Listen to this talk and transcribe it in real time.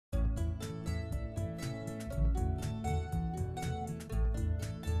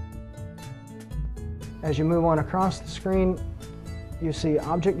As you move on across the screen, you see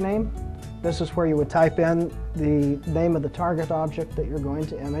object name. This is where you would type in the name of the target object that you're going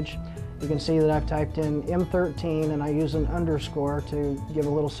to image. You can see that I've typed in M13 and I use an underscore to give a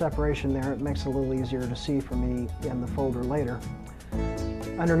little separation there. It makes it a little easier to see for me in the folder later.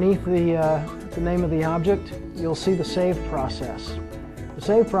 Underneath the name of the object, you'll see the save process. The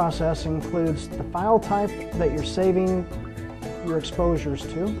save process includes the file type that you're saving your exposures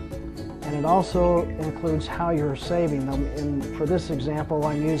to, and it also includes how you're saving them. And for this example,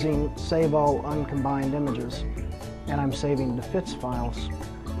 I'm using Save All Uncombined Images, and I'm saving the FITS files.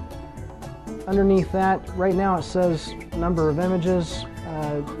 Underneath that, right now it says number of images.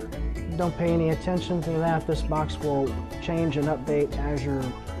 Don't pay any attention to that. This box will change and update as you're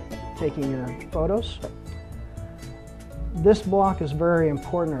taking your photos. This block is very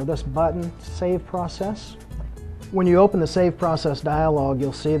important, or this button, Save Process. When you open the Save Process dialog,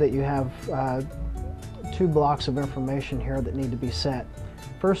 you'll see that you have two blocks of information here that need to be set.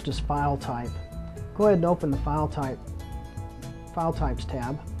 First is File Type. Go ahead and open the File Types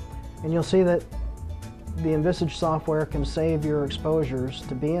tab, and you'll see that the Envisage software can save your exposures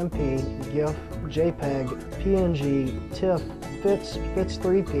to BMP, GIF, JPEG, PNG, TIFF, FITS,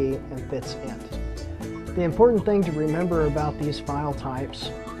 FITS3P, and FITS-INT. The important thing to remember about these file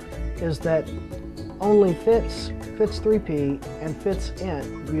types is that only FITS, FITS3P, and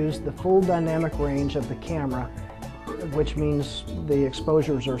FITS-INT use the full dynamic range of the camera, which means the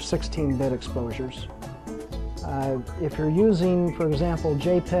exposures are 16-bit exposures. If you're using, for example,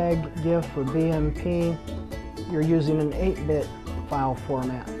 JPEG, GIF, or BMP, you're using an 8-bit file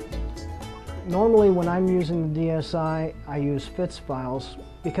format. Normally when I'm using the DSI, I use FITS files.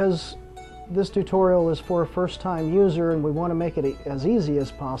 Because this tutorial is for a first-time user and we want to make it as easy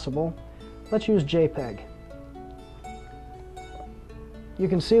as possible, let's use JPEG. You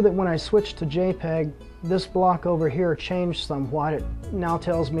can see that when I switch to JPEG, this block over here changed somewhat. It now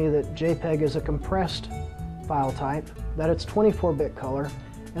tells me that JPEG is a compressed file type, that it's 24-bit color,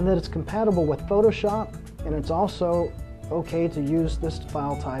 and that it's compatible with Photoshop, and it's also okay to use this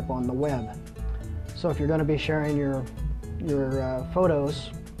file type on the web. So if you're going to be sharing your photos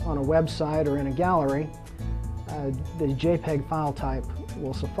on a website or in a gallery, the JPEG file type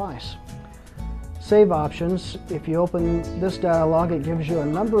will suffice. Save options. If you open this dialog, it gives you a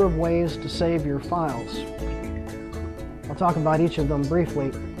number of ways to save your files. I'll talk about each of them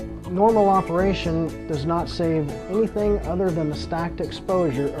briefly. Normal operation does not save anything other than the stacked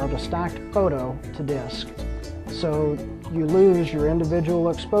exposure or the stacked photo to disk. So you lose your individual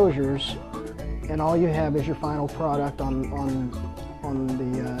exposures and all you have is your final product on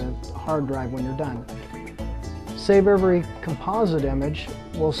the hard drive when you're done. Save Every composite image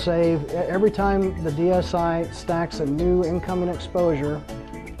will save every time the DSI stacks a new incoming exposure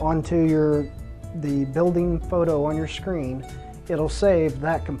onto the building photo on your screen. It'll save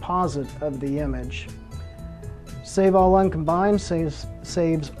that composite of the image. Save All Uncombined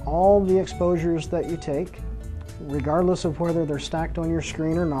saves all the exposures that you take, regardless of whether they're stacked on your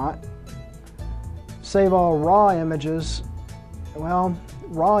screen or not. Save All Raw Images. Well,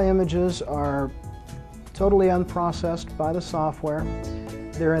 raw images are totally unprocessed by the software.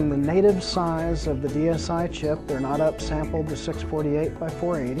 They're in the native size of the DSI chip. They're not upsampled to 648 by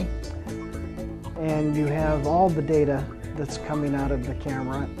 480. And you have all the data that's coming out of the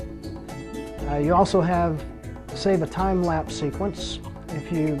camera. You also have save a time-lapse sequence.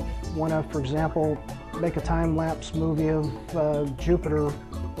 If you want to, for example, make a time-lapse movie of Jupiter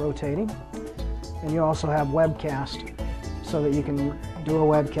rotating. And you also have webcast, so that you can do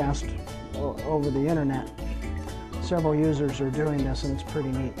a webcast over the internet. Several users are doing this and it's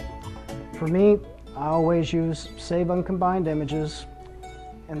pretty neat. For me, I always use Save Uncombined Images,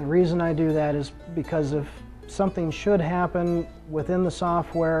 and the reason I do that is because if something should happen within the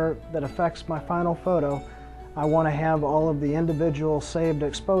software that affects my final photo, I want to have all of the individual saved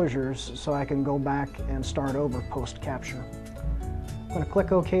exposures so I can go back and start over post-capture. I'm going to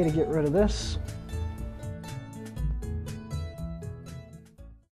click OK to get rid of this.